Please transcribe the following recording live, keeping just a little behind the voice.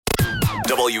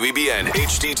WEBN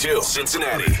HD2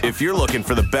 Cincinnati. If you're looking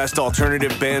for the best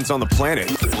alternative bands on the planet,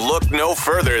 look no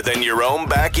further than your own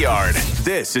backyard.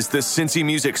 This is the Cincy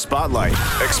Music Spotlight,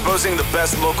 exposing the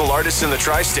best local artists in the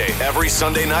tri-state every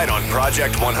Sunday night on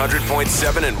Project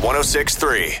 100.7 and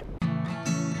 106.3.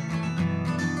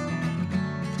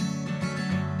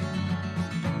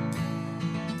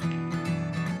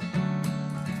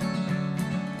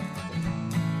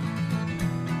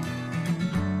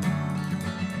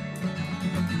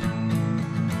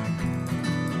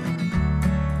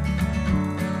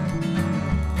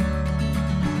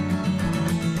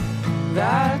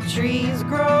 The trees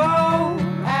grow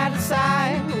at the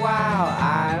side while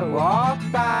I walk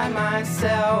by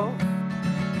myself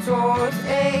towards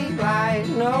a light.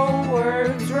 No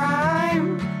words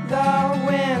rhyme. The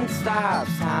wind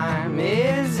stops time.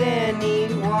 Is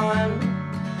anyone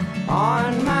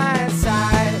on my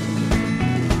side?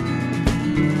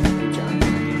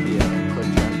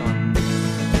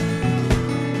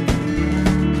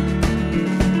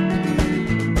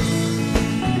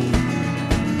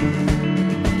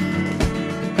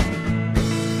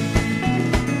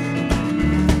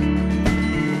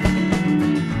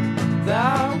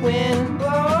 The wind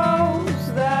blows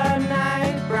the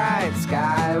night bright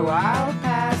sky while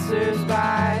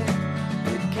passers-by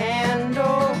with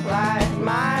candlelight.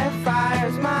 My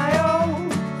fire's my own,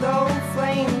 though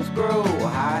flames grow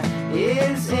high.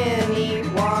 Is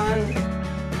anyone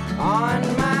on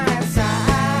my side?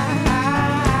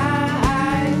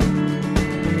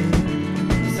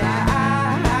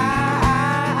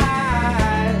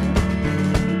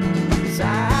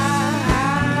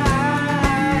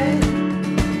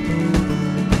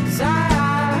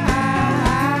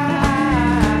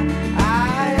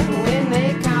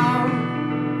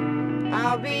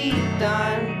 I'll be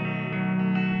done.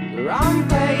 The wrong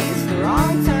place, the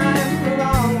wrong time, the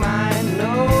wrong mind.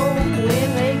 No,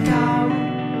 when they come,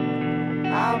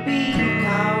 I'll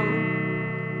become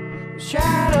a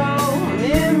shadow, a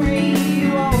memory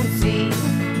you won't see.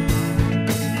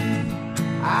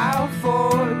 I'll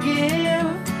forgive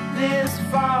this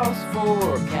false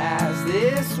forecast,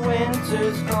 this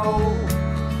winter's cold.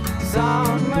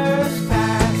 Summer's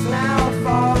past, now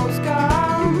fall's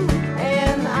come,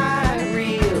 and I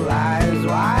realize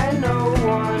why no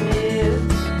one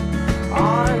is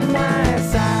on my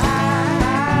side.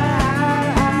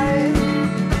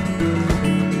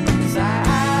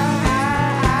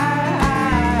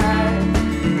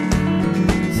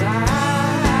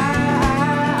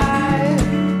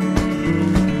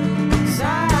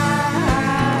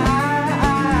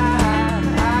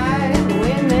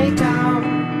 When they come,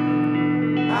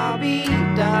 I'll be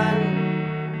done.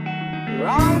 The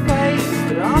wrong place,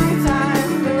 the wrong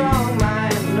time, the wrong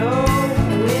mind. No,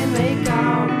 when they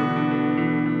come,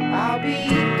 I'll be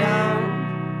done.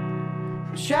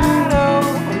 A shadow,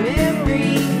 a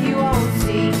memory you won't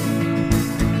see.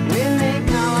 When they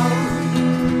come,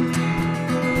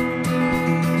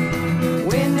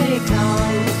 when they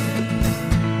come,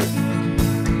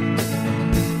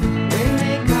 when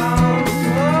they come,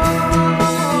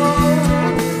 oh,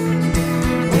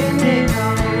 when they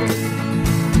come.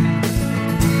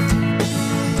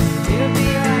 It'll be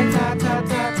like top, top,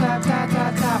 top, top, top,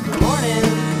 top, top of the morning.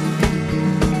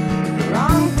 The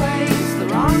wrong place, the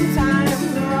wrong time,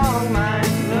 the wrong mind.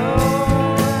 No,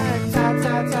 like top,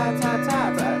 top, top, top,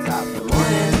 top, top, top of the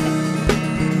morning.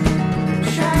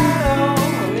 Shadow,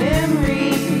 a memory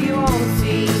you won't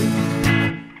see.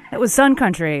 That was Sun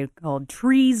Country called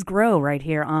Trees Grow right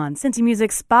here on Cincy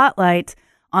Music Spotlight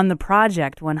on the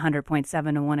Project 100.7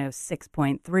 and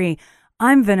 106.3.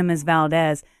 I'm Venomous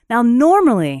Valdez. Now,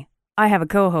 normally I have a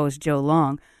co-host, Joe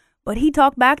Long, but he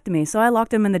talked back to me, so I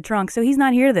locked him in the trunk, so he's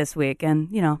not here this week, and,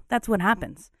 you know, that's what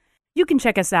happens. You can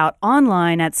check us out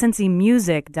online at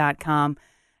cincymusic.com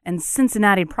and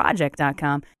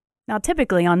cincinnatiproject.com. Now,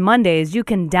 typically on Mondays, you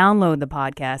can download the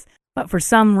podcast, but for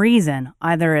some reason,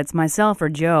 either it's myself or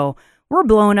Joe, we're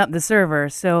blowing up the server,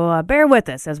 so bear with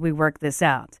us as we work this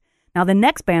out. Now, the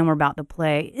next band we're about to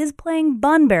play is playing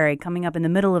Bunbury coming up in the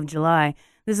middle of July.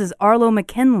 This is Arlo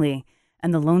McKinley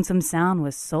and the Lonesome Sound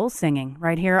with Soul Singing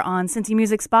right here on Cincy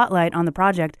Music Spotlight on the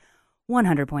Project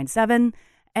 100.7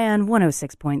 and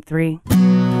 106.3.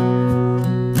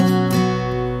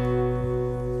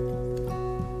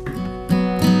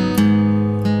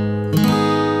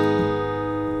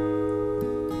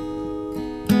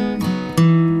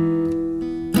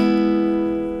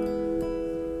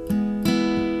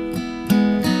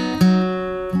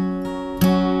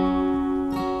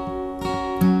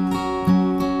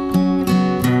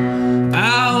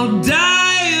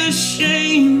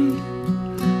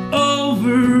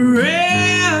 Over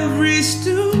every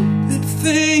stupid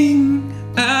everything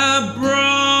I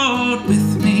brought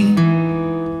with me,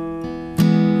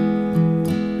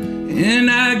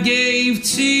 and I gave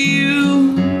to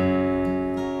you.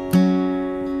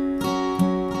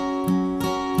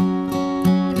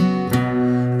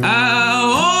 I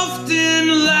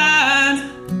often lied,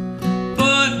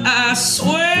 but I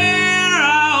swear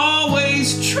I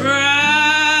always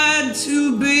tried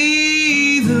to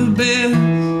be the best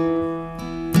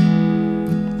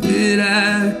that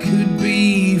I could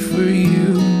be for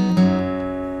you.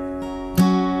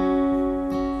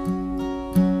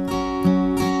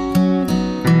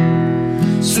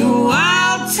 So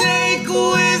I'll take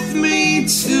with me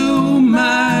to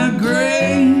my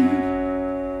grave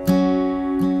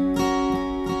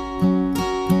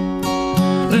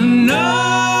a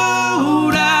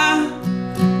note I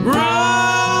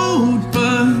wrote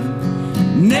but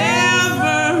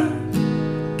never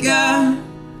got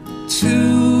to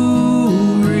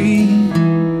read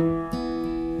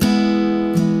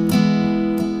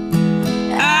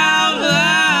out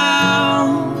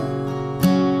loud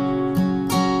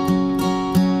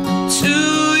to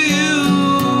you.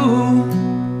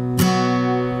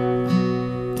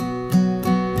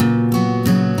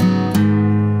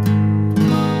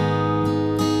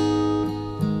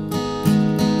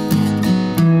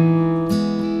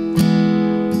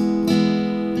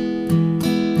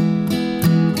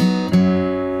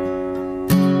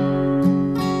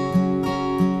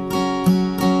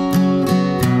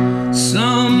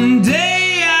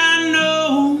 Someday I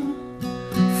know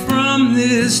from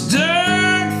this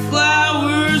dirt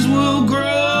flowers will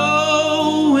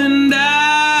grow, and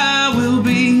I will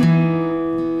be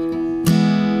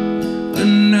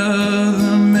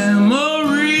another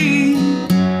memory.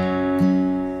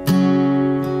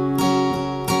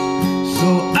 So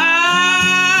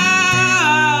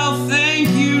I'll thank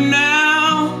you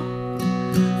now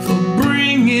for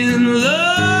bringing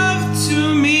love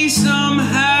to me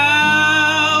somehow,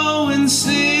 and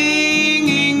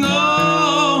singing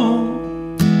all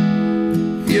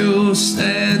your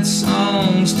sad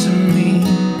songs to me.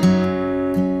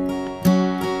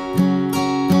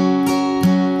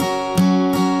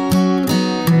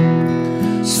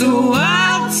 So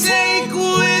I'll take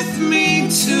with me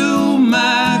to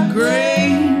my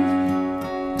grave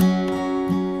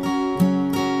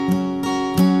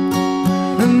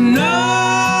a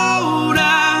note I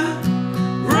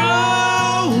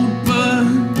wrote but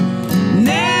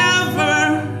never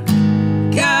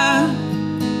got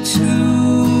to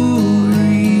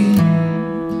read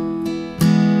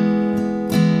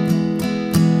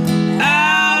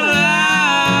out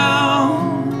loud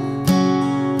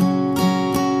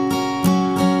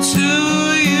to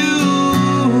you.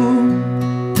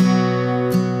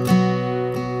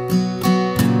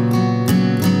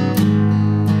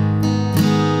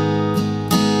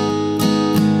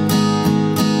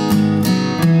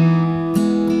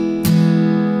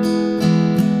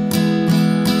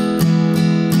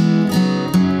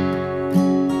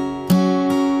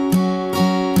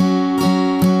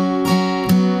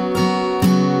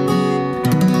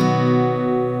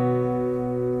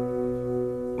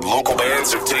 Local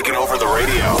bands have taken over the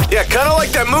radio. Yeah, kind of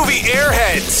like that movie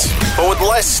Airheads, but with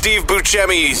less Steve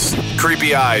Buscemi's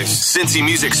creepy eyes. Cincy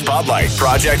Music Spotlight,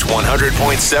 Project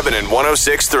 100.7 and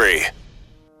 106.3.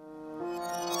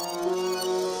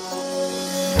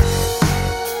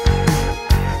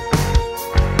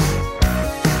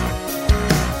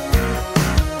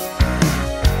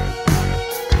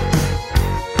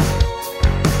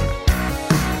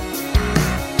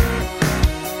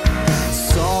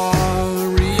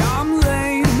 Sorry, I'm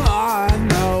lame, I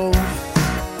know.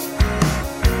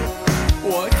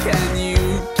 What can you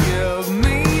give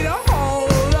me to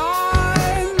hold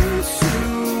on to?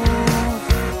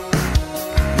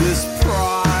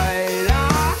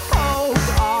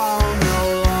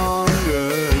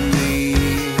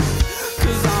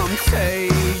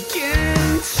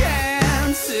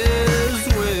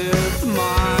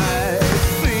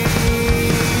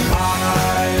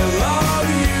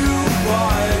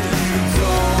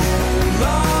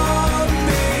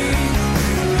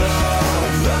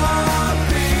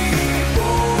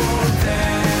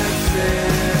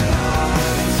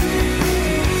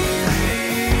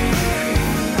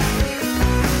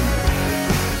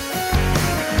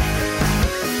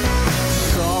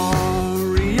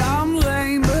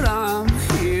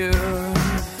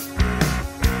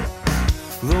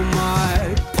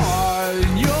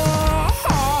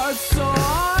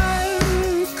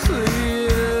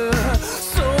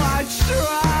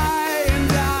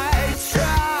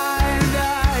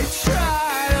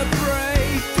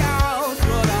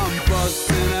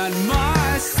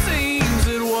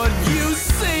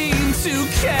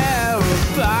 care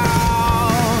about.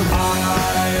 I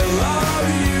love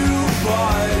you,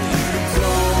 but you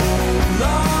don't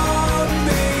love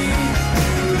me.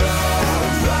 You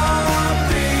love the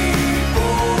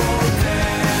people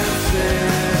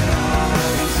dancing on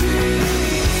TV.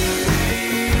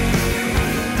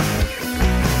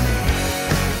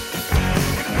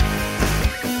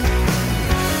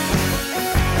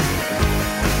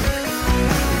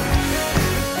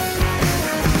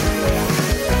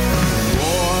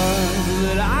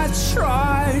 That I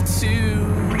try to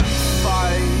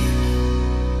fight,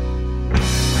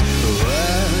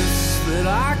 less that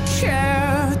I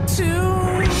care to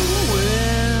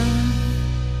win.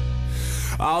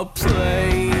 I'll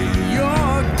play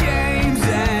your games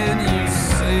and you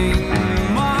sing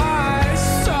my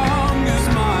song, 'cause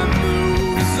my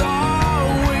moves are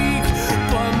weak,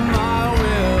 but my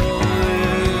will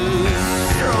is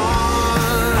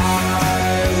strong. I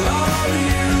love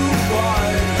you,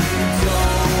 but you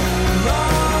don't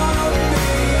love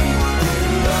me. You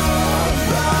love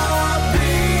the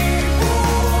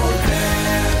people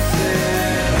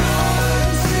dancing on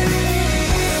TV.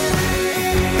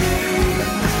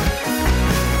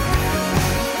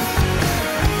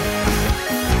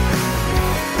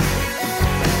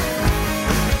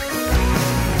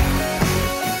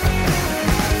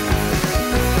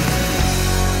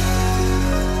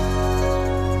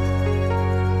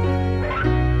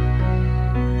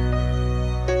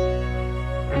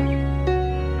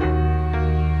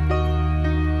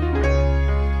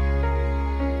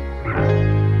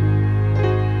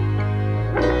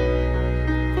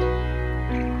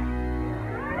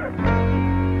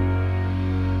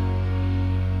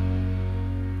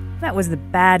 That was the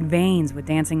Bad Veins with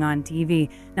Dancing on TV.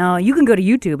 Now, you can go to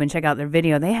YouTube and check out their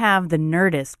video. They have the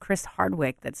Nerdist, Chris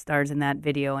Hardwick, that stars in that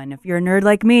video. And if you're a nerd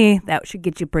like me, that should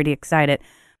get you pretty excited.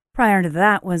 Prior to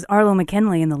that was Arlo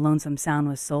McKinley and the Lonesome Sound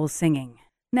with Soul singing.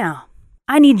 Now,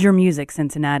 I need your music,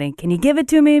 Cincinnati. Can you give it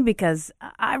to me? Because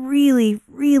I really,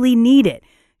 really need it.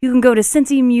 You can go to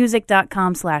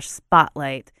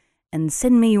cincymusic.com/spotlight and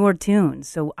send me your tunes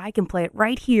so I can play it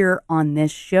right here on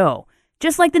this show.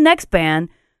 Just like the next band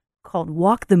called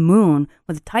Walk the Moon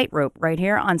with Tightrope right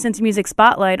here on Cincy Music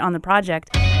Spotlight on the project.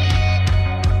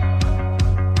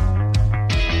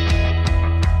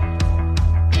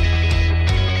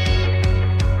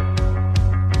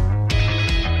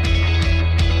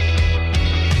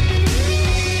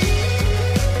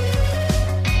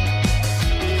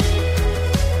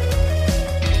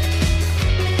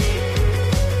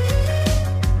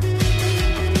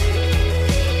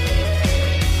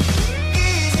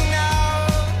 Easy now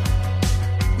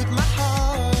with my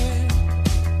heart.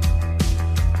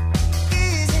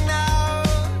 Easy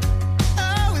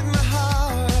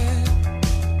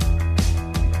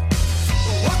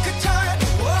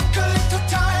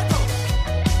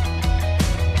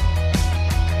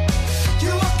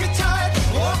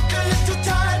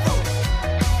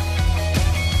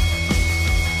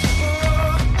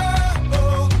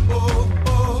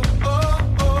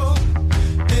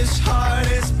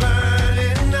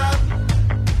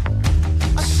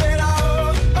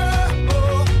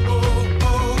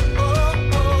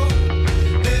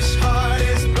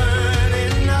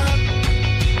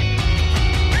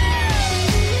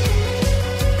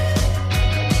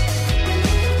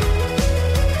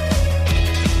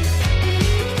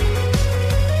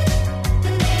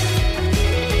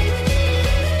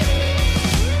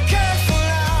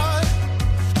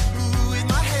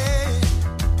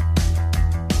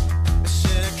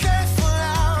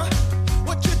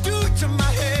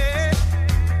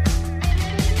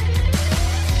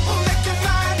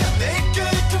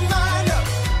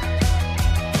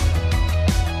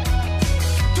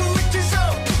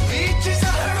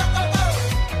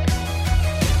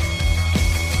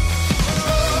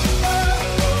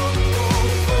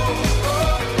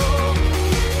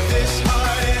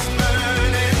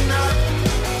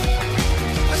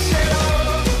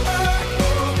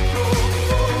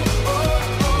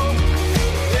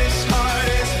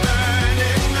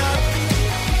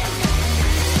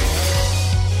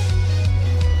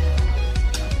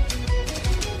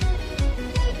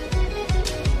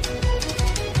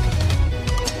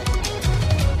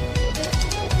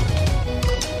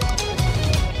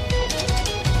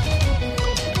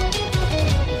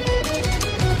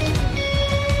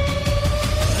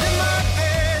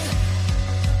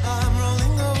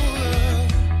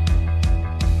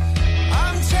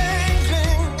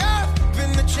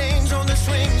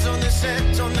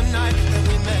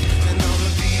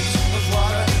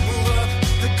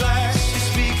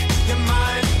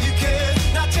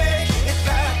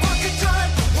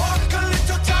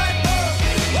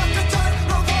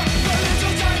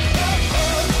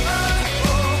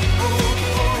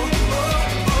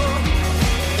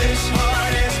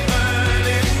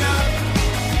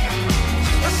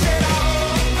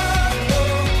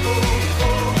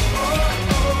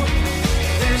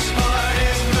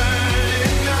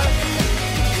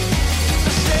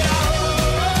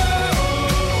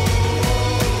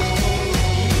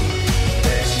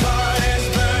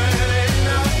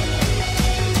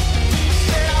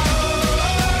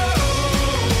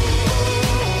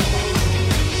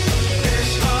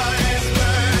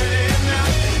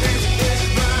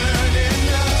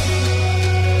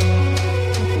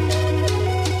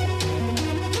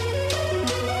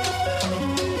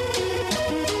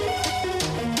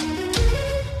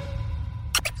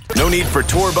need for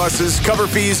tour buses, cover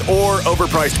fees, or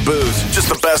overpriced booze. Just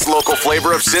the best local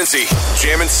flavor of Cincy.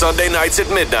 Jamming Sunday nights at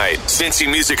midnight. Cincy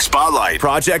Music Spotlight.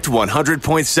 Project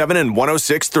 100.7 and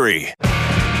 106.3.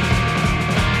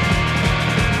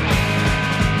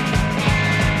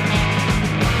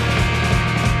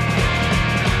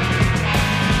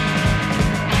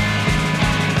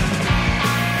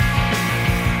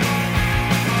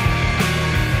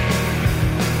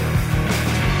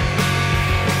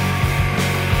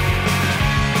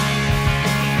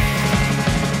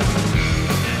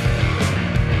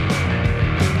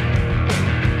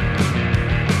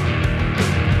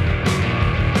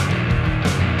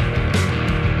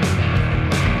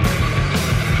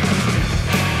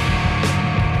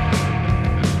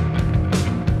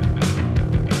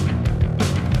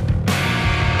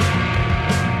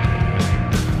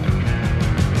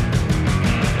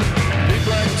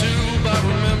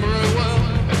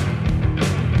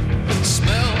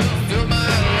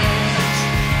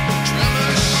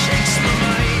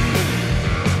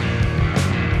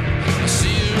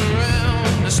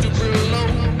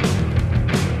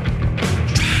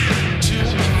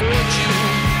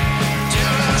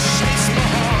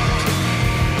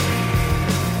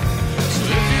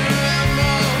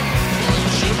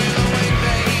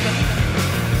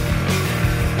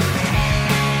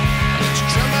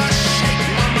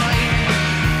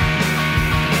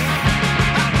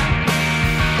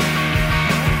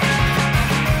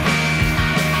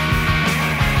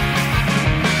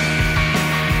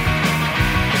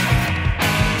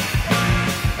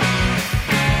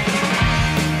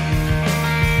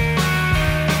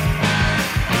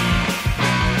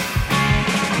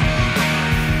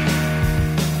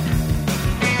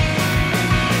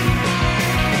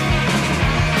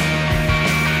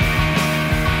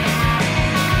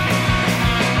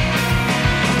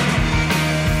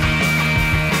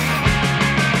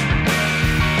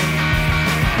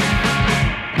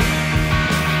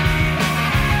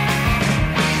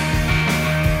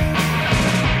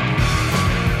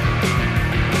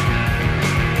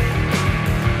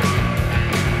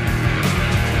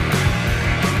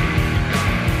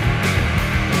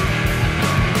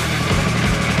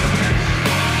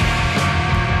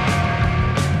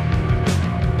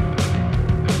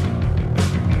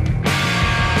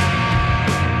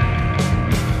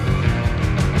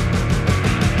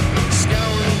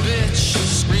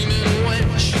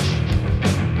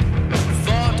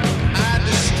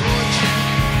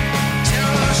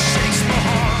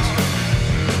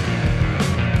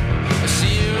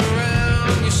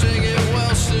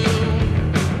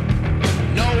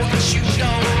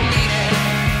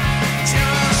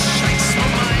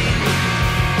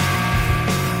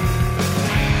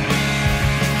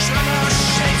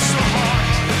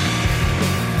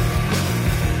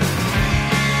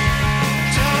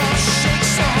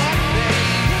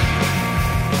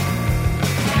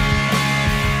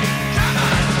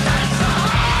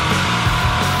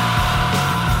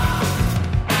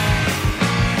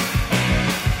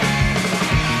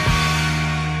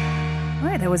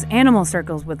 Was Animal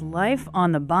Circles with Life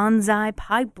on the Bonsai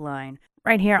Pipeline,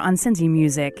 right here on Cincy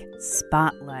Music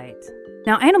Spotlight.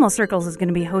 Now, Animal Circles is going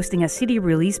to be hosting a CD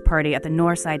release party at the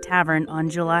Northside Tavern on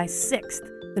July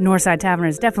 6th. The Northside Tavern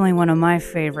is definitely one of my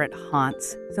favorite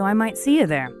haunts, so I might see you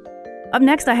there. Up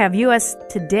next, I have US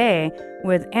Today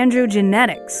with Andrew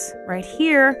Genetics, right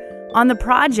here on The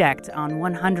Project on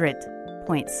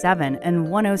 100.7 and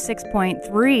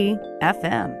 106.3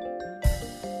 FM.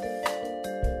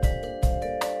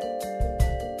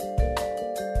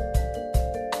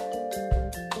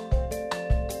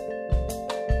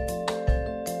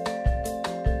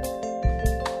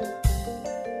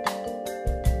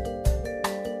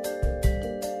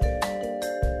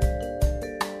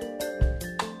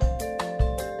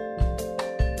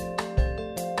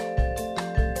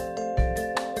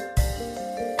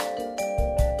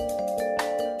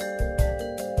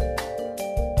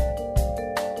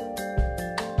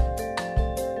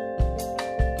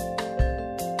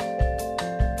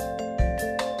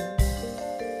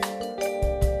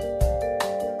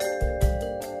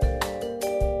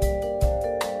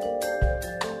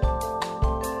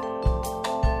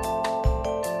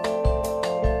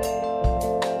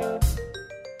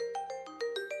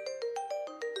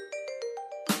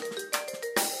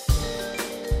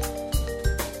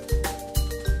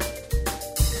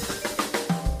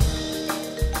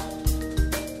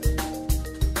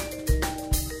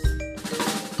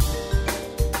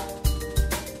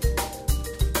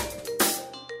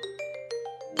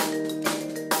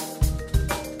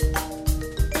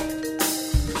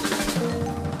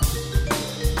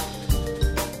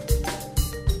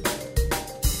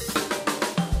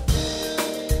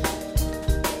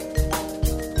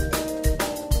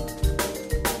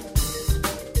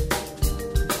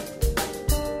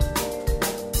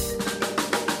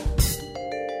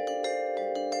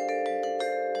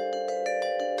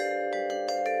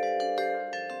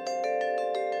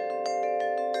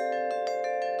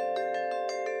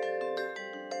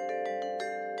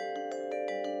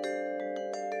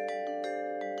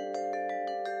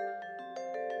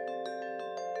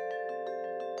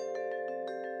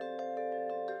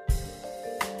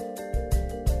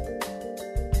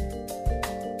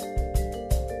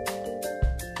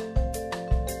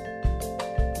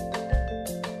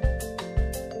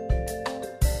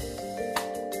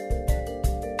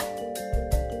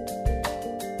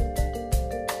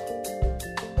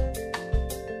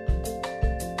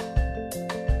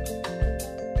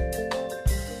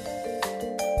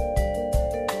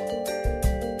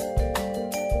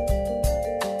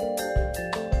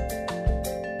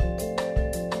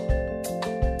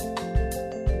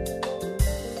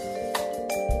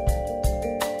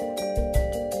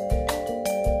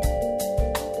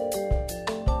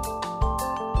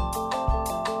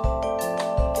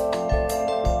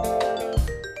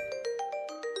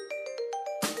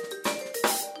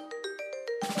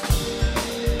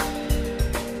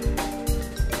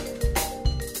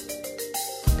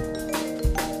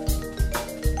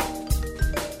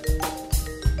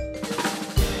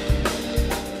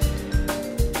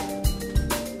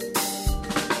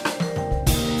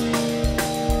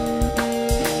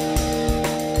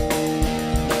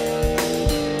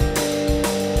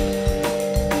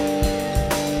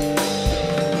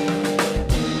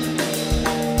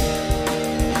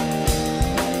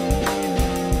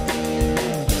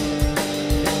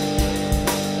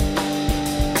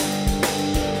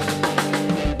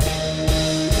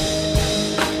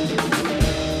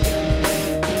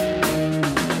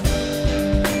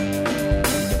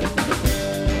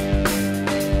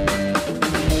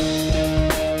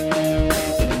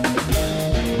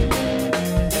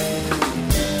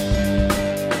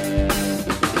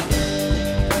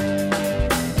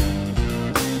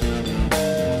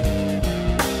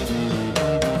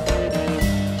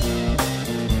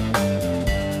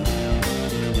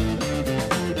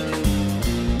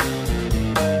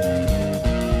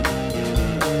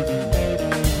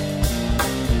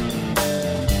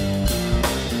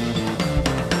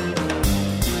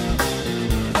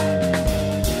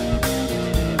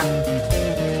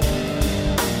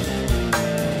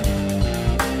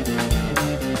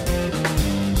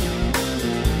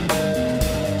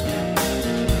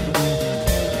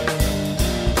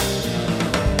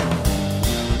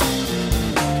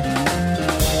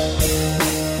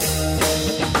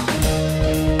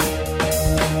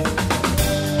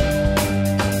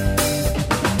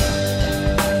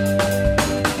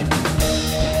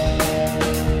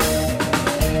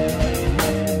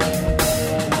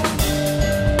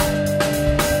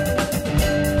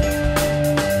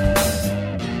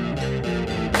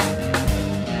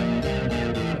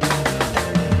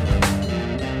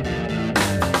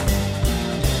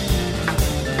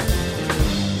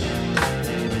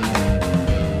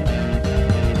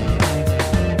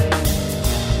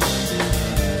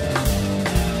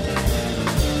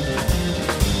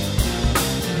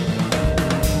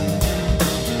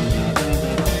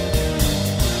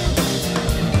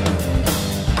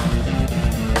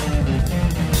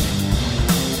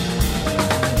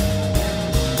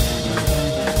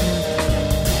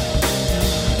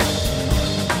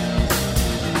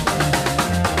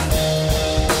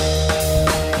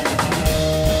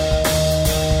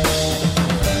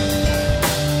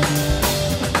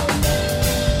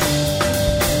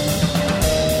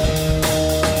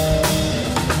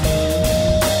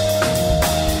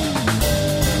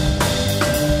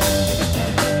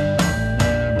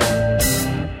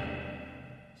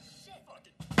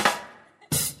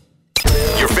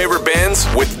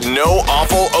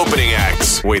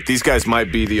 Wait, these guys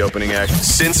might be the opening act.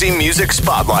 Cincy Music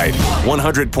Spotlight,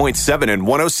 100.7 and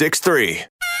 106.3.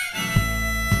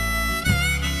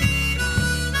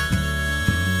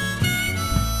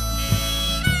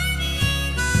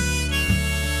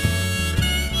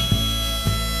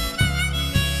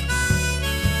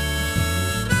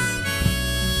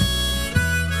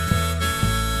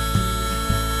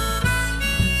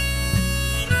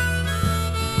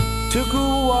 Took a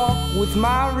walk with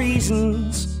my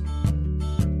reasons,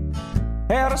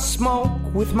 had a smoke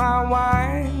with my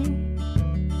wine,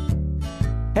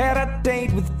 had a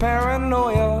date with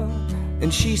paranoia,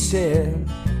 and she said,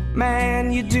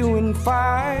 man, you're doing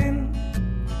fine.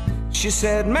 She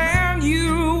said, man,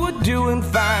 you were doing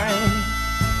fine.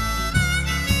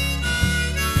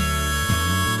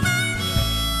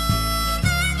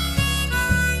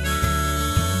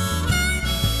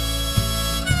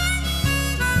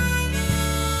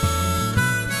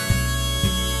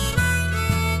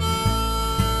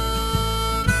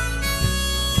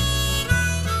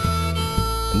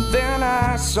 Then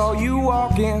I saw you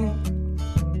walking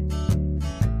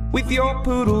with your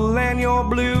poodle and your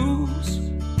blues,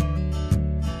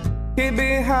 hid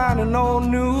behind an old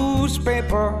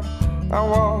newspaper. I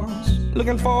was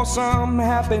looking for some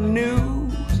happy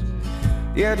news.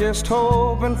 Yeah, just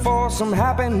hoping for some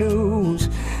happy news.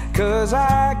 'Cause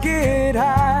I get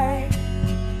high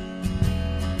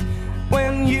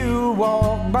when you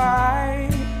walk by,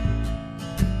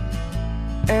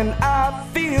 and I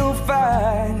feel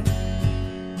fine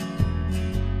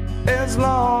as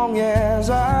long as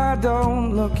I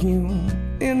don't look you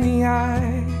in the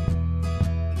eye.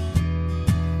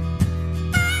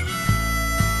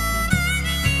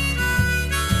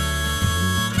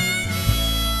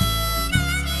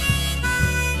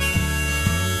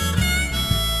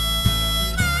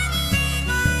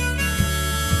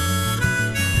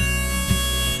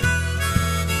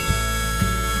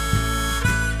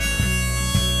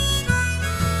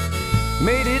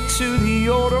 Made it to the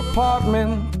old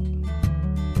apartment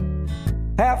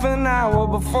half an hour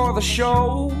before the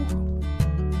show.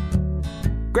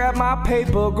 Grab my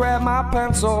paper, grab my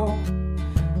pencil.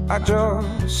 I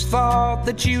just thought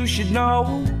that you should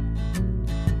know.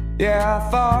 Yeah, I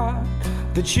thought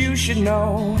that you should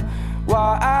know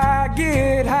why I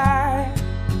get high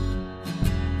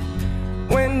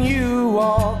when you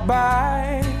walk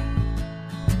by,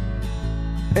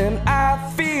 and I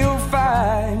feel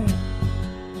fine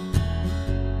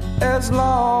as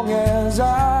long as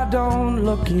I don't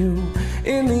look you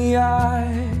in the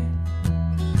eye.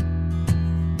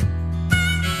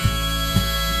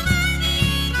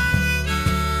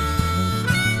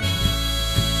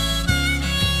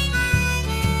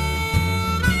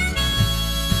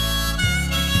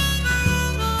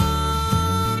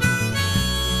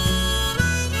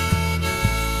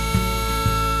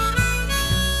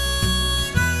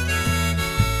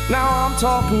 Now I'm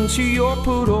talking to your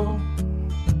poodle,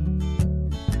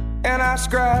 and I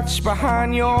scratch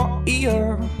behind your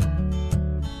ear.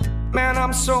 Man,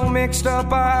 I'm so mixed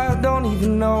up I don't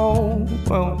even know.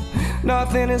 Well,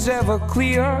 nothing is ever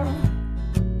clear.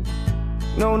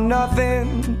 No,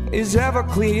 nothing is ever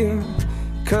clear.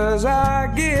 'Cause I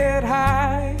get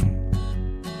high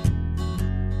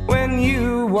when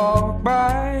you walk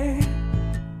by,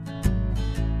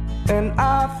 and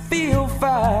I feel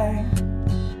fine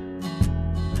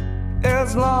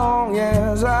as long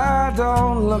as I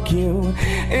don't look you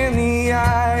in the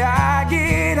eye. I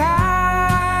get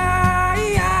high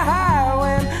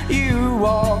when you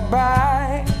walk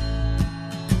by,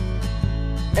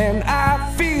 and I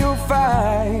feel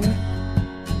fine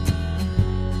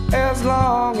as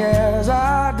long as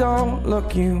I don't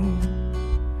look you,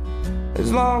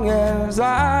 as long as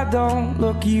I don't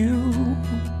look you.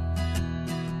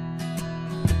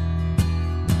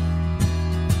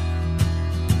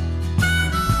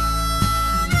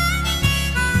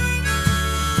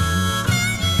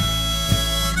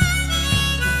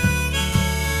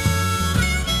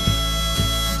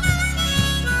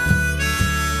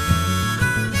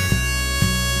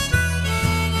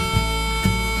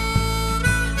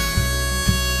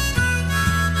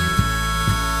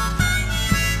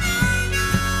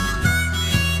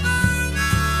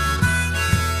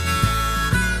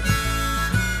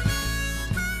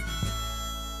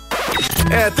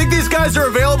 Hey, I think these guys are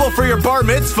available for your bar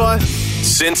mitzvah.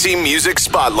 Cincy Music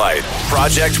Spotlight,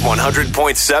 Project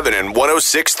 100.7 and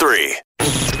 106.3.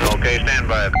 Okay, stand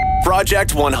by.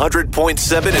 Project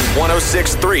 100.7 and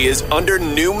 106.3 is under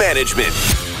new management.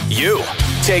 You.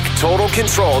 Take total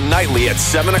control nightly at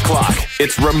 7 o'clock.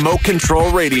 It's Remote Control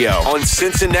Radio on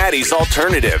Cincinnati's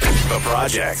Alternative, The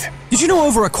Project. Did you know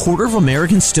over a quarter of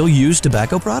Americans still use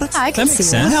tobacco products? I can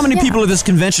see Well, how many people at this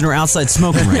convention are outside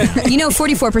smoking right now? You know,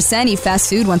 44% eat fast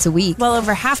food once a week. Well,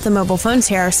 over half the mobile phones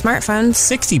here are smartphones.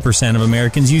 60% of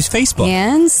Americans use Facebook.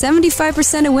 And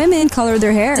 75% of women color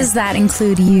their hair. Does that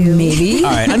include you? Maybe.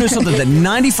 All right, I know something that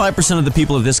 95% of the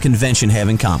people at this convention have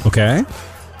in common. Okay.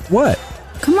 What?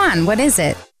 Come on, what is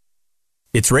it?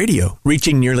 It's radio,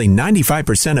 reaching nearly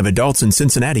 95% of adults in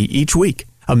Cincinnati each week.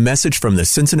 A message from the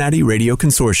Cincinnati Radio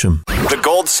Consortium. The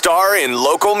gold star in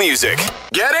local music.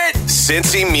 Get it?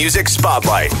 Cincy Music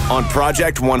Spotlight on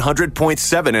Project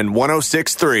 100.7 and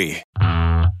 106.3.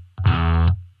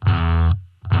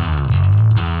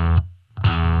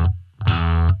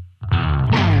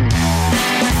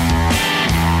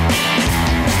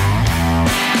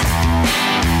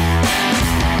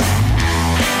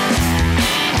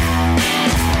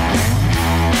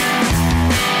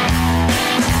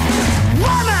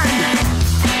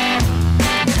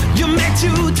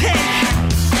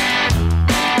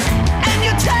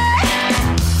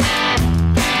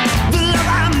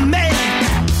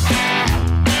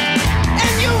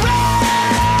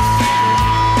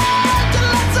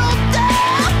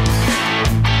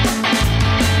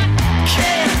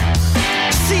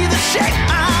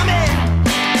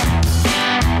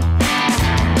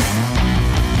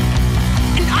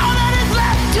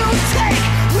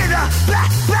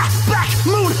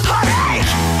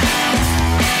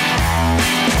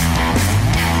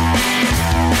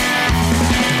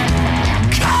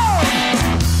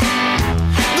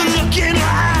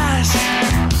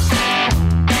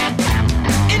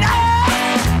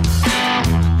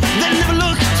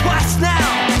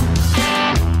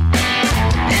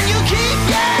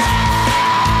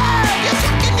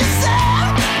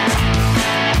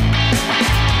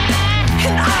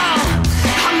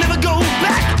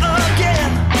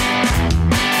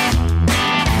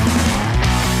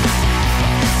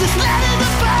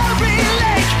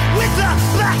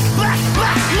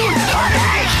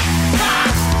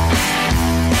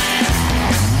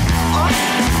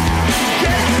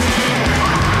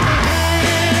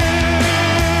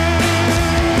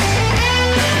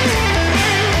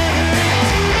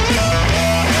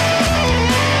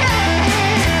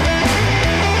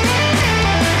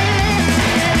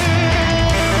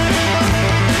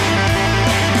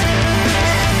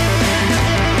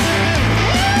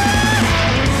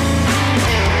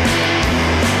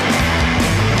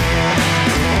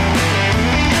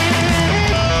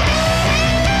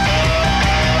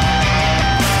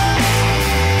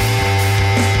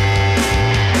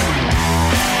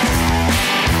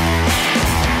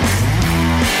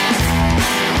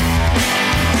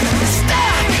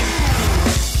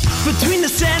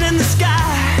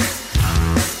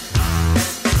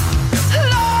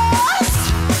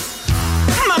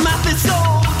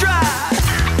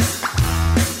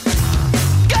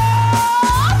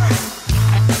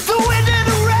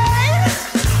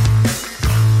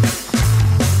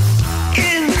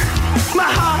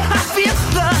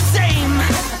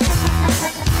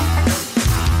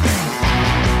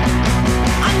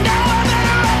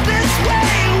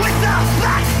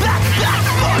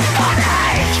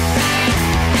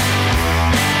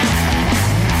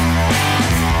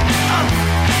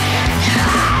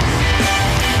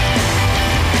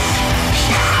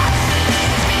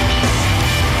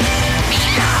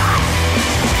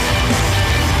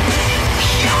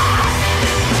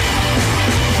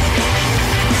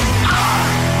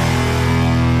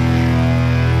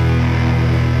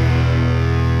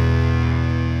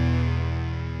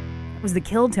 Was the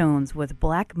Killtones with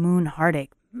Black Moon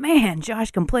Heartache. Man, Josh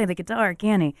can play the guitar,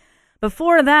 can't he?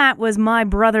 Before that was My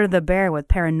Brother the Bear with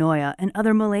Paranoia and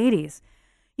Other Miladies.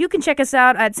 You can check us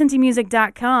out at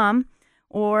cincymusic.com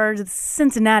or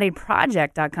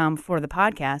cincinnatiproject.com for the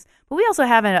podcast. But we also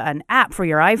have an app for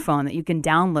your iPhone that you can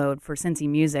download for Cincy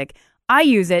Music. I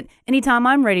use it anytime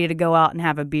I'm ready to go out and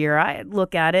have a beer. I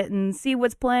look at it and see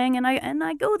what's playing, and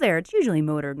I go there. It's usually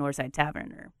Motor Northside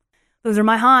Tavern. Those are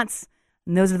my haunts.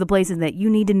 And those are the places that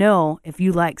you need to know if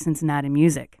you like Cincinnati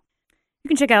music. You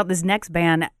can check out this next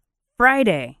band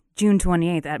Friday, June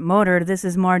 28th at Motor. This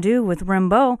is Mardu with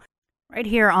Rimbaud right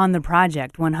here on The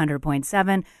Project,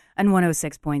 100.7 and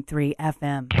 106.3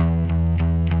 FM.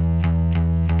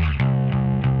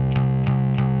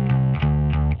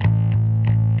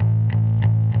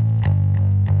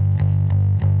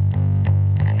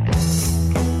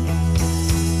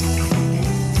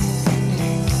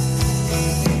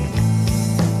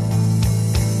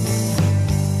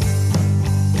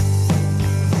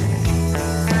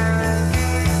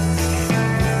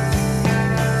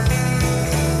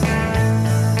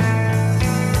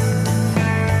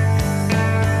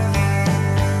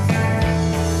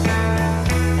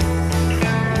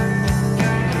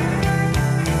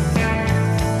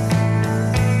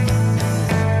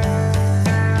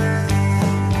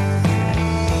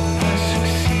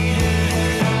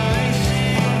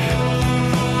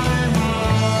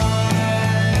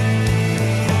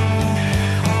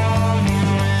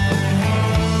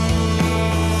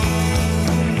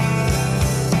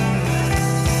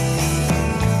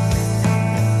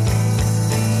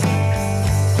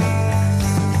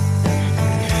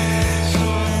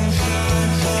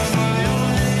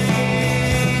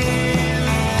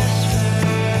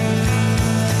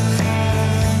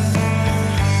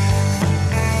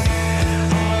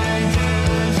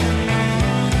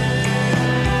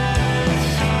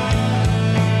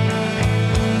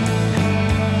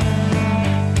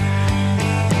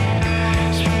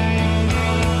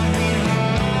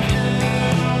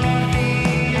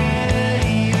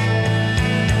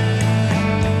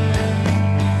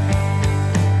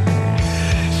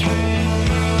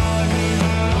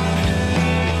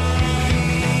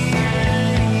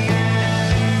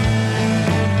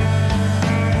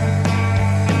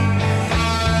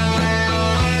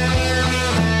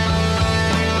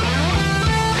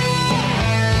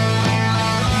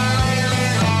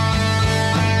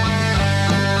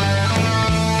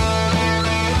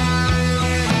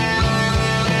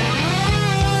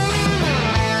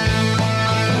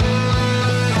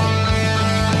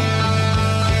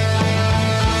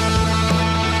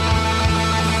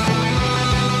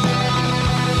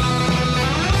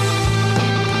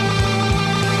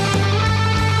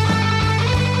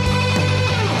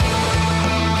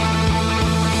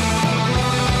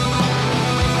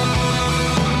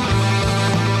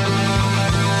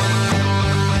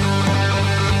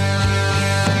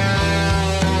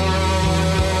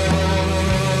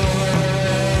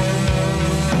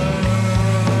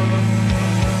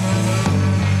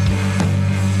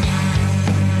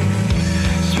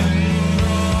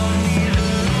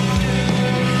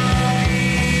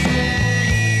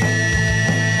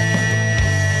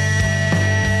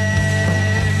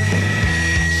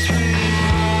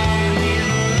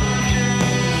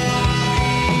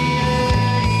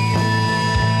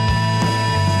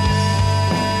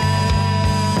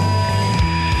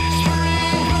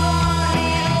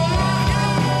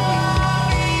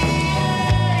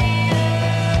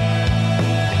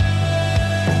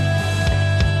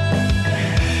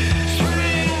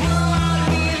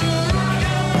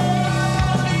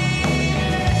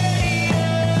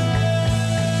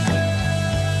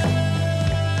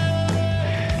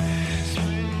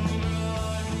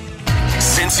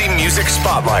 Music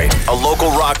Spotlight, a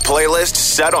local rock playlist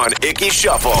set on Icky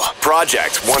Shuffle.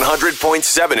 Project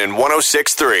 100.7 and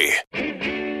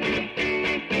 106.3.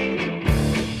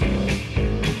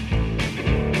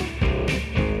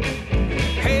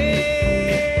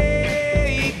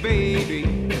 Hey, baby,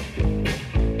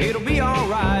 it'll be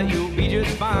alright, you'll be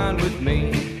just fine with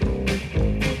me.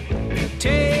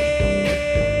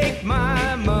 Take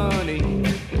my money,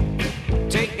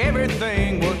 take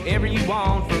everything, whatever you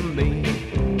want from me.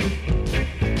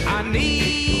 I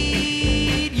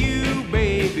need you,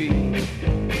 baby,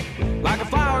 like a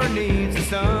flower needs the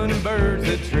sun and birds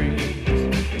the trees.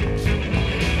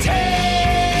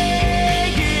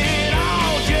 Take it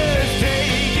all, just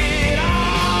take it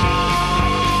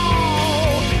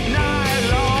all, night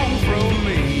long from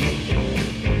me.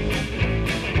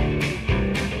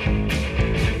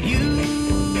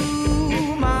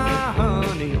 You, my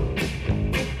honey,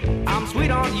 I'm sweet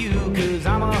on you 'cause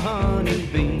I'm a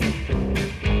honeybee.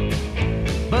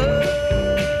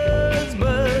 Buzz,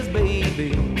 buzz,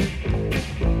 baby,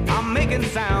 I'm making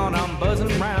sound, I'm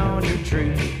buzzing round your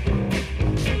tree.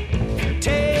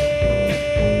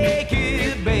 Take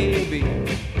it, baby,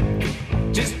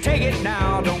 just take it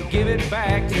now, don't give it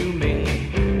back to me.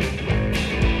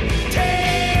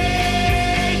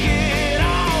 Take it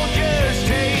all, just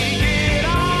take it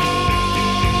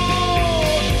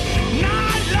all,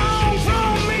 not long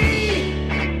from me.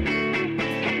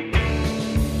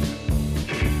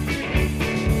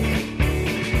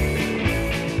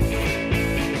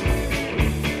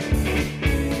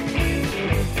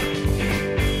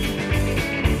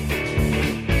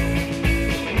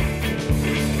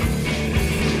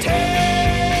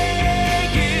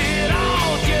 Take it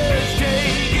all, just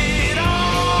take it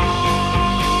all,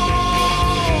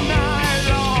 night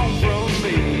long from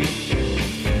me.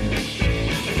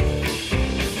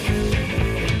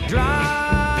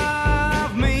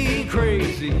 Drive me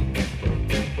crazy.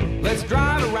 Let's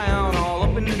drive around all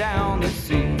up and down the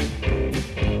sea.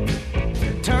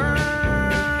 Turn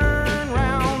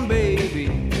round,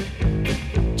 baby.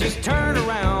 Just turn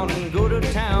around and go to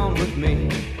town with me.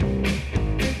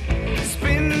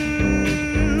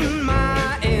 Spin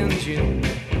my engine.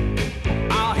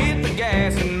 I'll hit the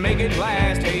gas and make it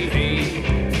last. Hey, hey.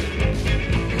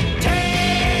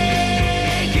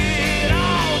 Take it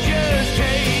all, just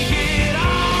take it all,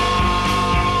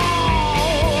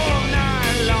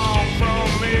 night long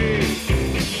from me.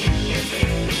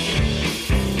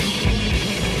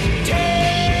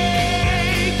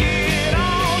 Take it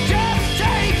all, just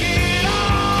take it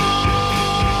all,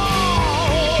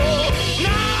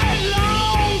 night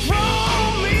long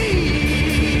from me.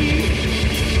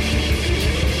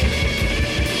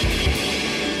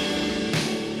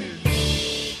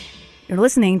 You're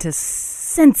listening to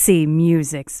Cincy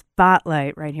Music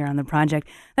Spotlight right here on the project.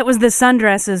 That was the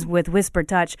Sundresses with Whisper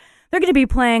Touch. They're going to be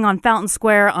playing on Fountain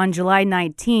Square on July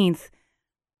 19th.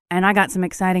 And I got some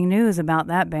exciting news about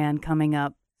that band coming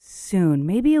up soon,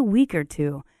 maybe a week or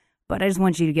two. But I just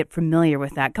want you to get familiar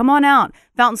with that. Come on out.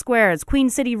 Fountain Square, it's Queen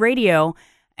City Radio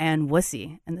and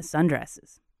Wussy and the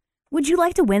Sundresses. Would you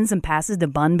like to win some passes to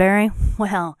Bunbury?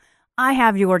 Well, I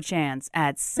have your chance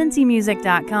at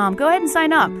cincymusic.com. Go ahead and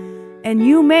sign up. And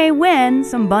you may win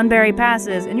some Bunbury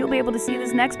passes, and you'll be able to see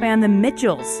this next band, the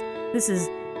Mitchells. This is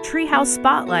Treehouse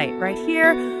Spotlight right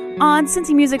here on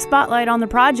Cincy Music Spotlight on the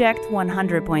Project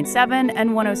 100.7 and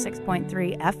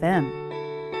 106.3 FM.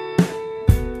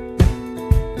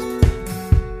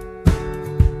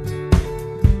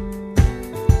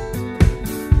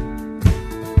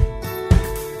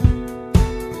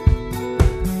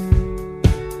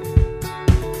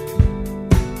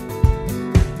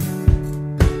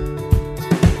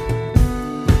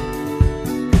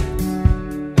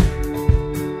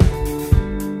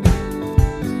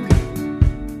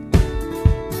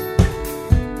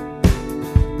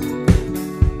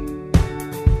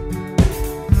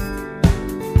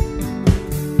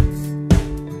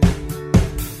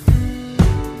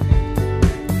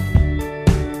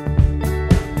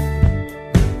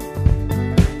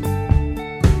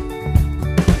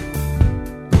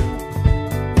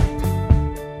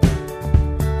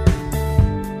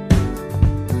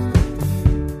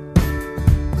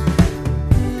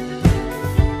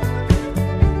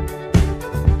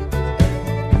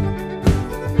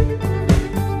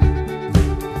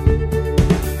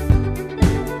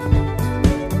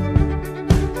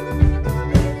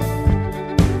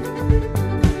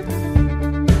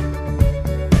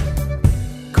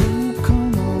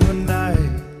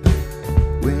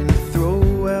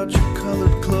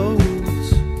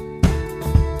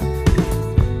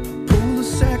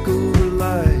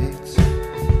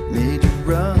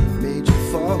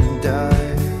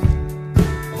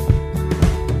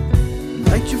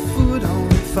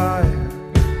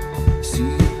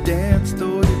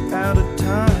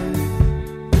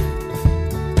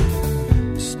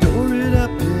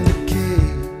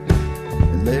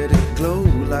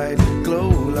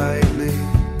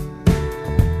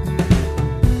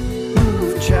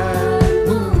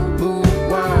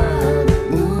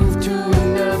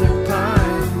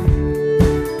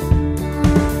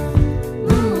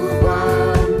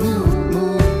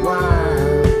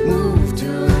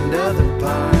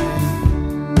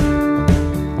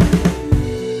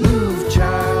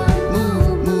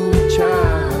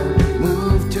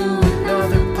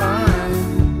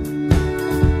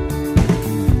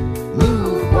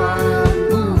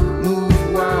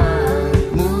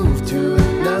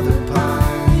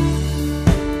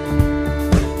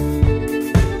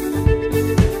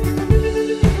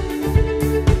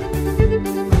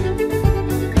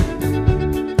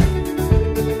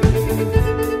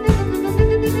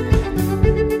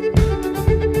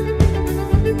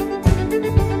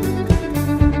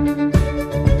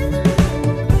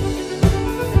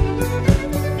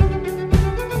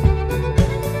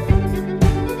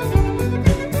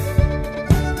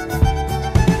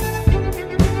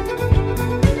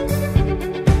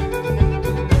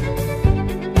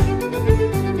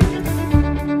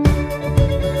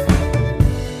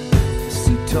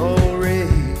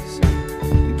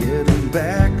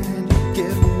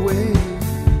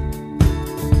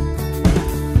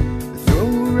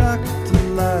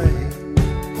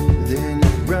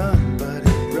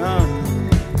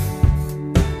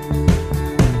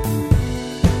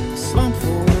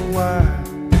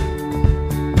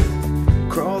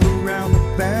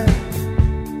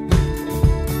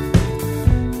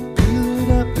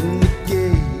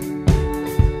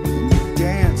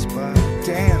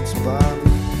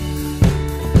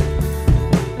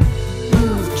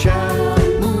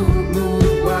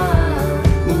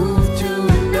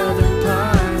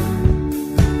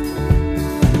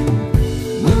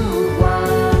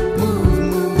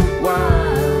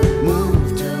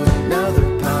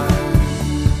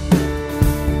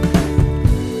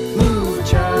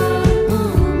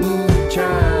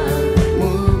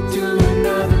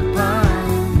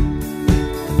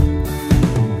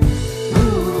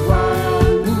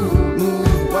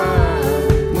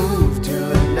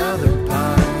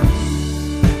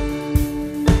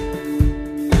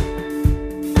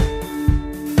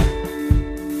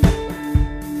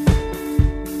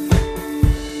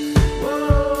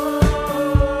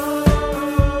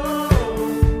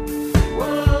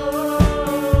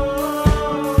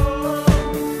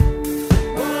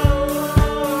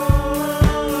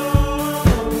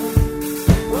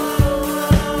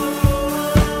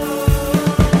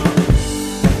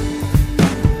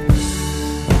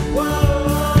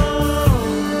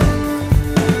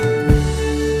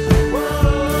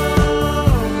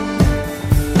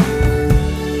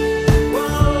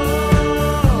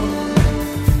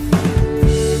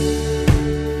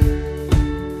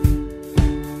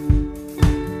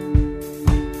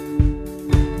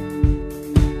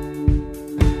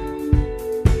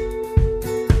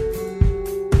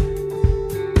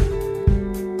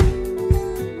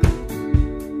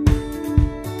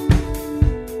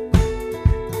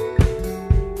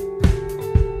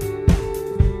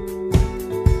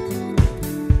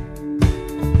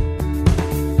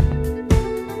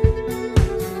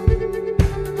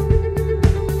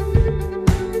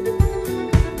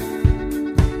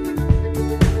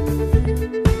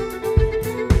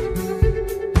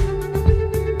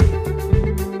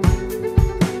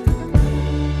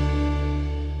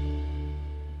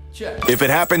 If it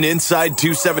happened inside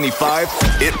 275,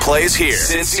 it plays here.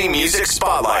 Cincy Music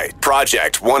Spotlight.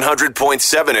 Project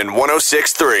 100.7 and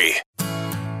 106.3.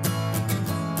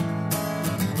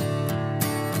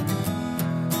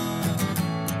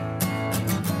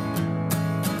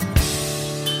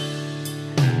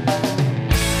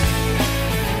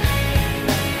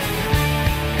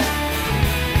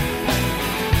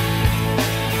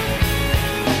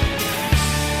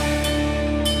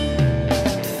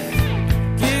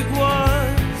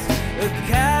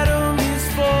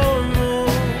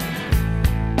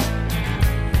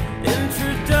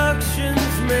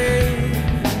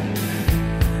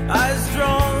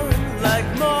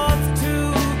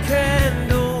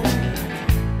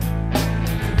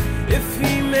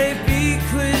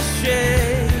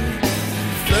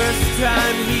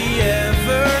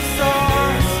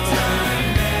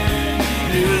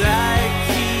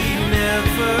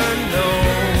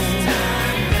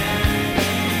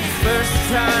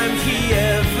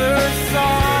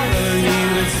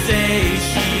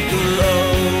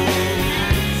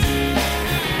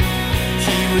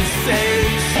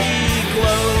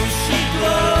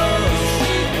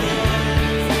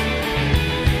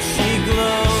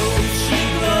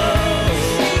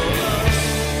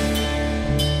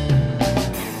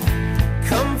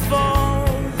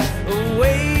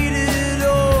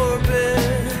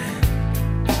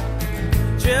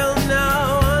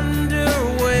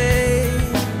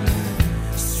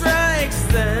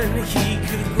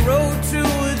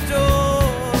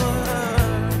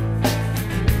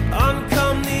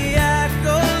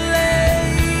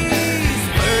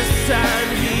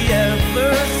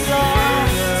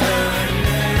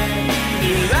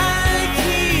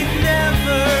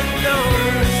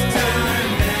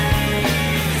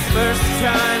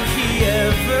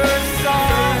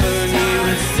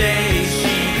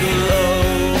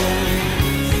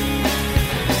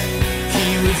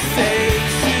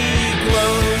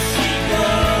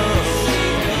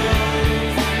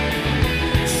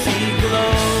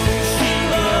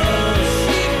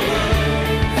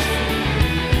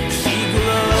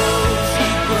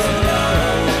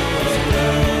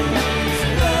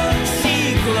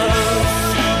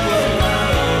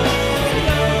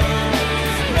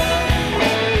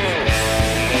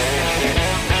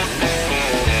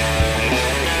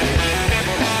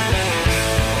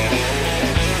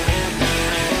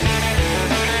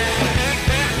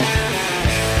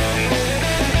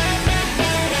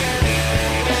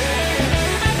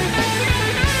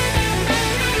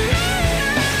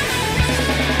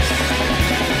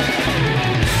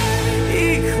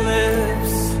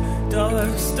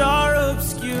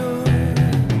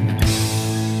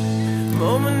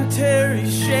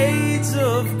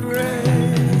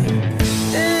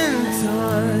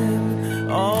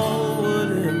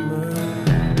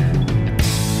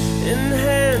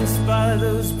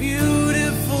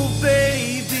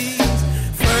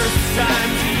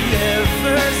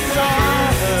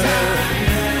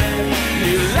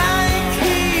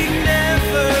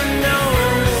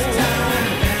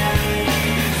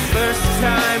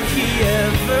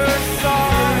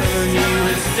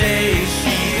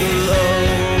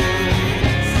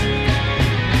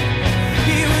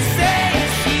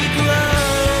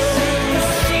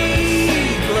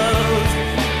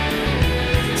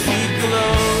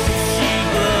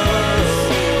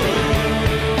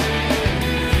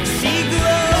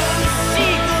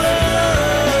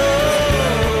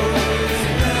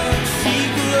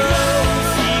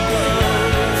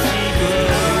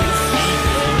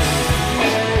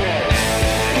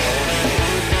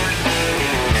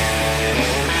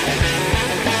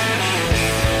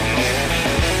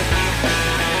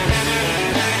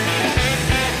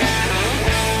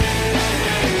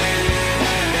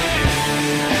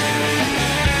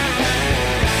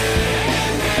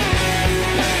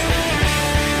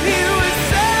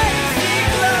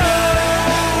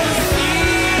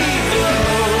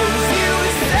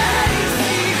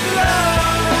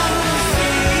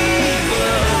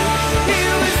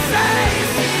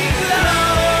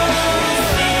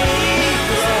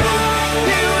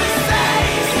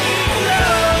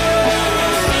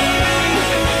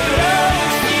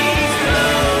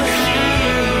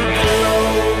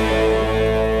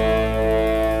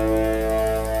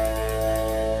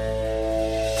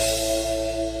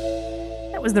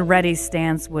 Was the Ready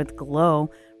Stance with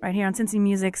Glow right here on Cincy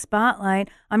Music Spotlight.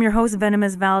 I'm your host,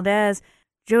 Venomous Valdez.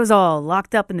 Joe's all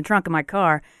locked up in the trunk of my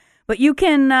car. But you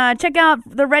can check out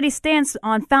the Ready Stance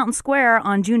on Fountain Square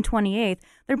on June 28th.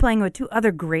 They're playing with two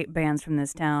other great bands from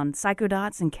this town,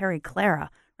 Psychodots and Carrie Clara.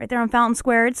 Right there on Fountain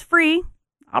Square. It's free.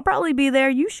 I'll probably be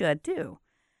there. You should, too.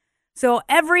 So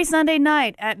every Sunday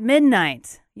night at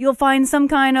midnight, you'll find some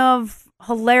kind of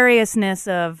hilariousness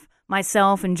of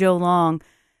myself and Joe Long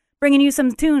bringing you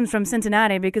some tunes from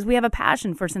Cincinnati because we have a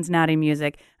passion for Cincinnati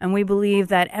music and we believe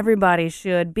that everybody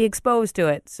should be exposed to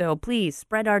it. So please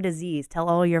spread our disease. Tell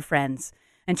all your friends.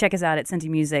 And check us out at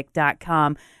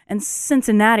cincymusic.com and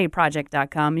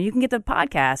cincinnatiproject.com. You can get the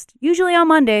podcast, usually on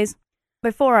Mondays.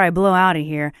 Before I blow out of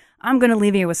here, I'm going to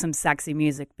leave you with some sexy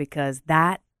music because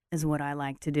that is what I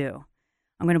like to do.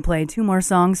 I'm going to play 2 more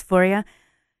songs for you.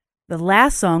 The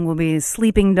last song will be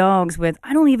Sleeping Dogs with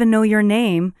I Don't Even Know Your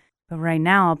Name. But right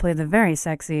now, I'll play the very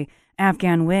sexy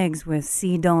Afghan Wigs with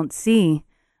See Don't See.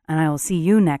 And I will see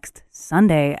you next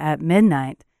Sunday at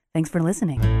midnight. Thanks for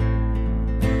listening.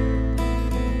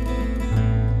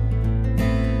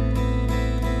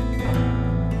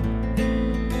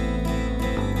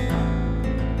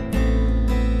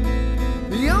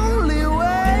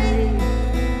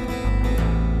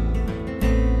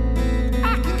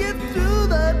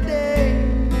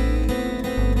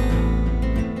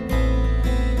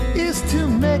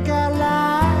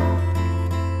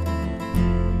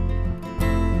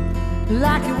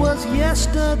 Like it was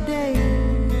yesterday.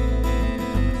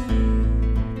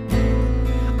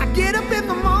 I get up in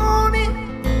the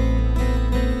morning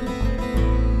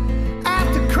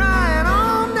after crying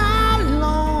all night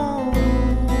long,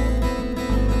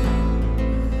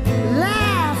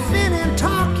 laughing and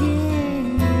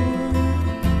talking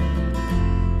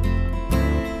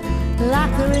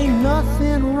like there ain't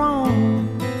nothing wrong.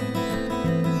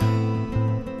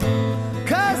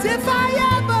 'Cause if I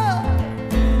ever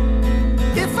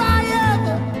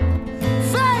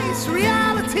face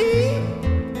reality,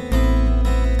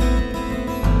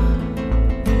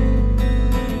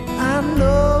 I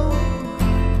know,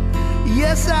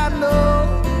 yes I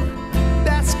know,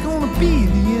 that's gonna be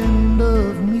the end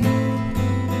of me.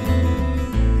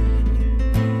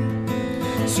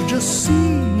 So just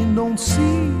see and don't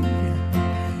see,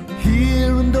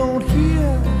 hear and don't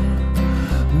hear,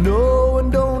 know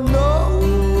and don't know,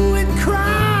 and cry.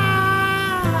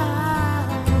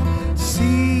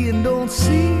 See and don't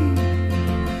see,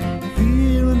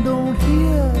 hear and don't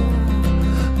hear,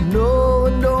 know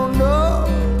and don't know.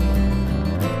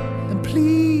 And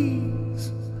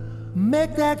please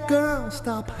make that girl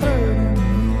stop hurting me.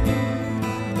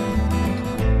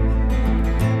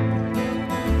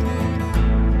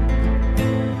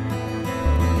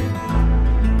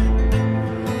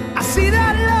 I see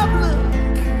that love look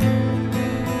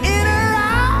in her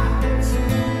eyes,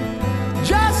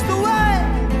 just the way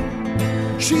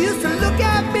she used to look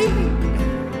at me.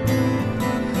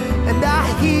 And I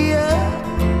hear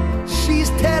she's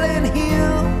telling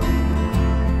him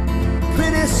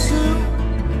pretty soon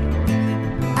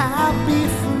I'll be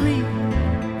free.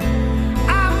 I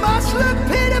must look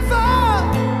pitiful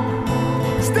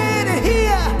standing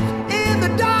here in the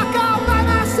dark all by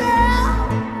myself.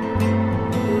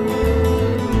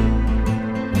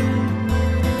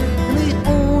 And the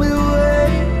only way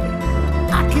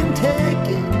I can take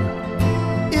it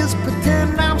is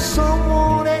pretend I'm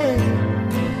someone else.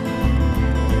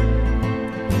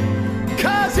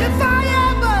 'Cause if I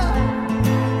ever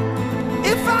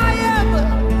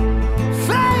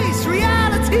face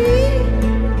reality,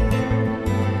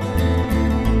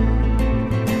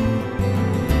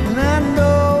 and I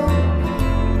know,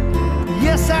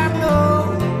 yes I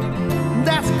know,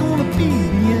 that's gonna be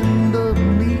the end of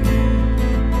me.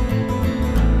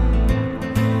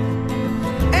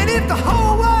 And if the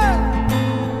whole world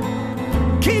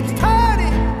keeps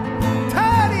turning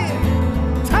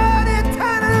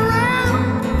around,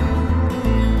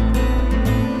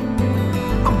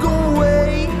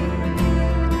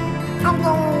 I'm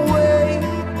gonna wait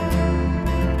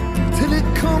till it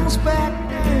comes back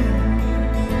down.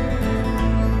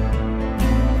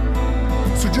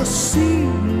 So just see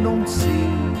and don't see,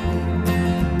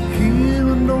 hear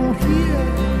and don't hear,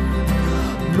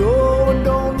 know and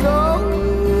don't know,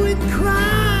 and cry.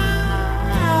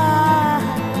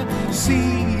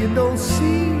 See and don't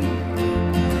see,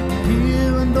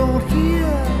 hear and don't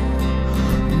hear,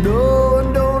 know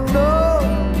and don't know,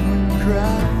 and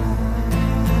cry.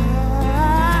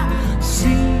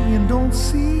 See and don't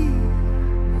see,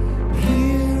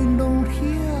 hear and don't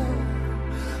hear,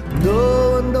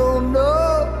 know and don't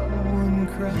know, and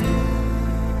cry.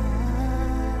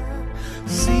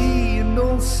 See and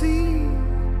don't see,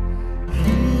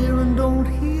 hear and don't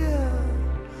hear,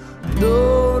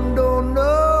 know and don't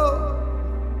know.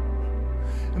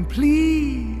 And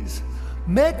please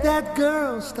make that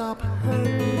girl stop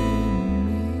hurting me.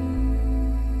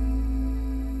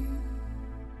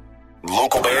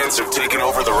 Local bands have taken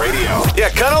over for the radio. Yeah,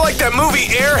 kind of like that movie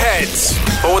Airheads,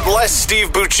 but with less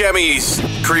Steve Buscemi's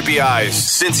creepy eyes.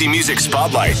 Cincy Music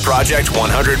Spotlight, Project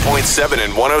 100.7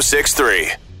 and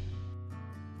 106.3.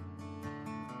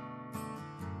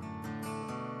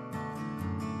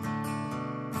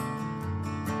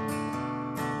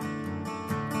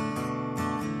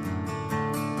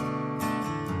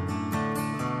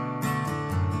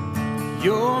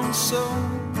 You're so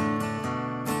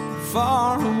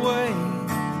far away,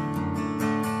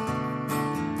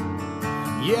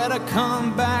 yet I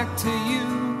come back to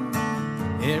you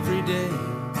every day.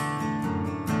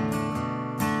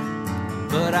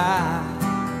 But I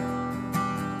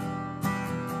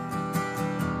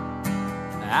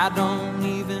don't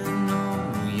even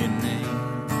know your name.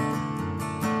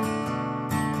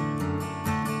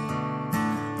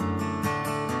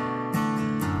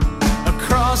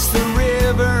 Across the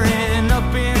river and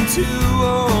up into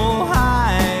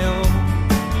Ohio,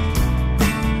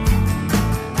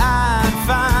 I'd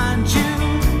find you,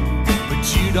 but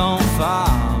you don't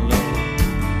follow.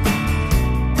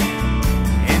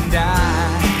 And I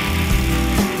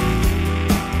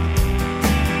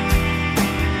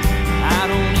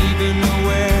don't even know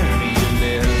where you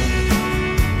live.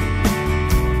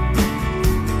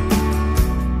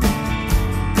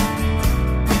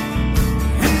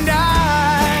 And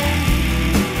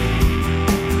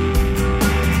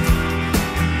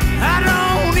I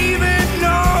don't even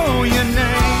know your name.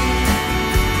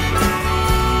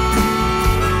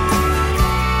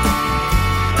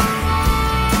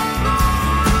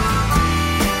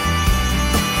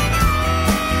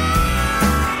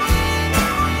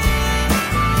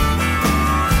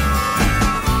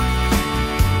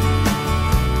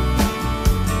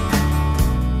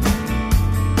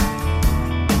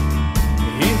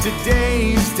 In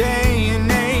today's day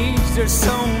and age, there's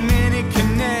so many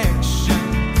connections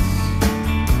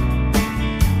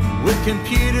with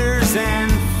computers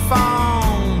and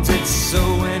phones. It's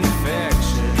so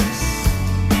infectious.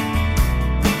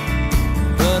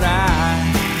 But I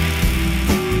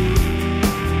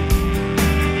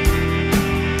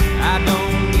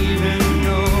don't even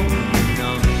know your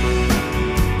number.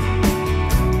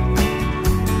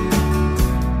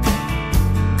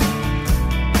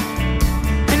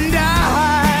 And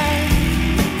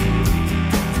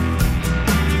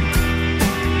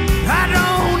I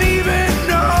don't even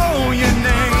know your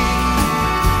name.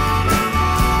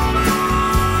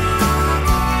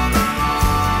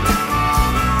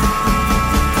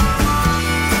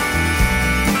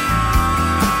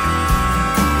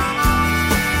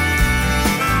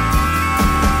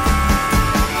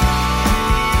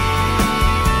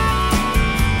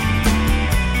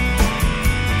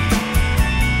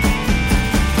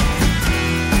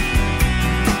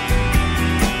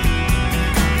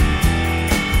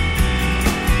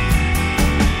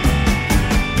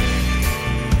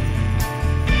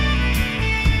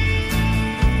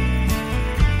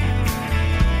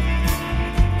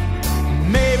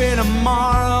 Maybe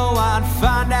tomorrow I'd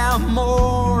find out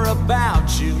more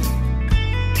about you.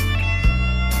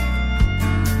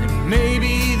 And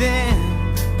maybe then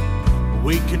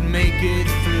we could make it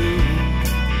through.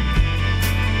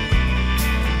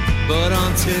 But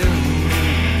until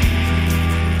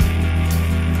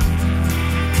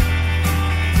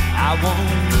I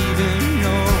won't even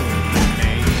know your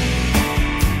name.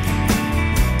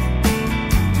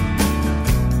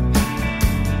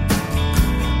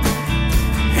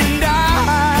 And I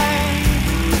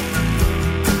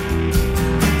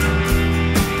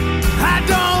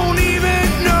don't even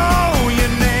know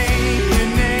your name, your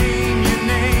name, your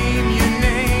name, your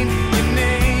name, your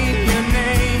name, your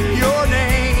name, your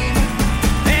name.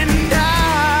 And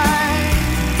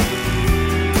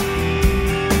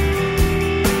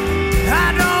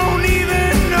I don't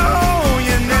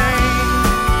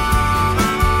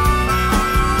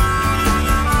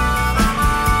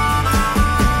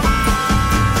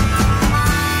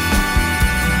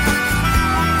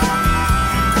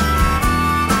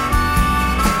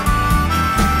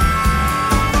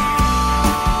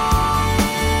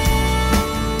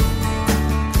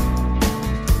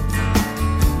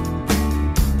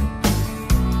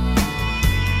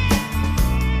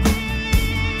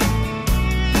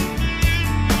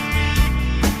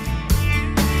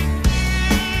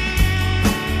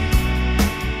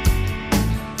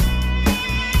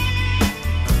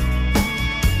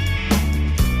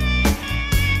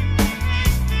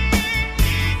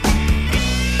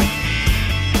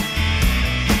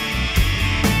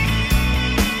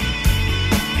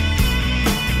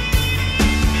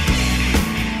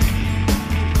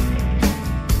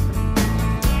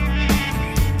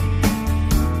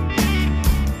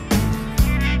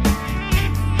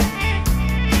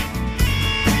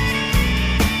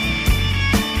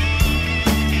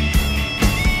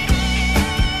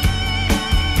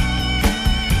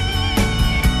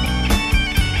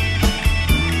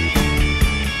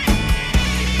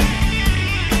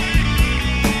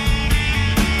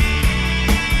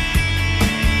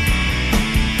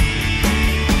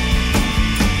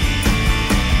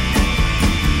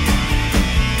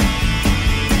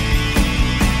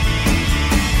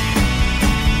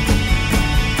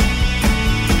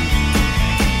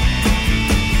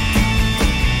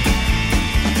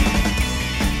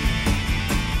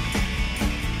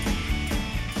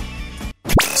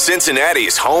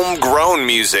Cincinnati's homegrown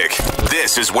music.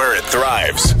 This is where it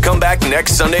thrives. Come back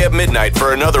next Sunday at midnight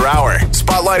for another hour,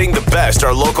 spotlighting the best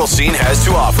our local scene has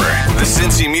to offer. The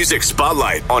Cincy Music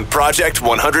Spotlight on Project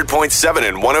 100.7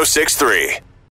 and 106.3.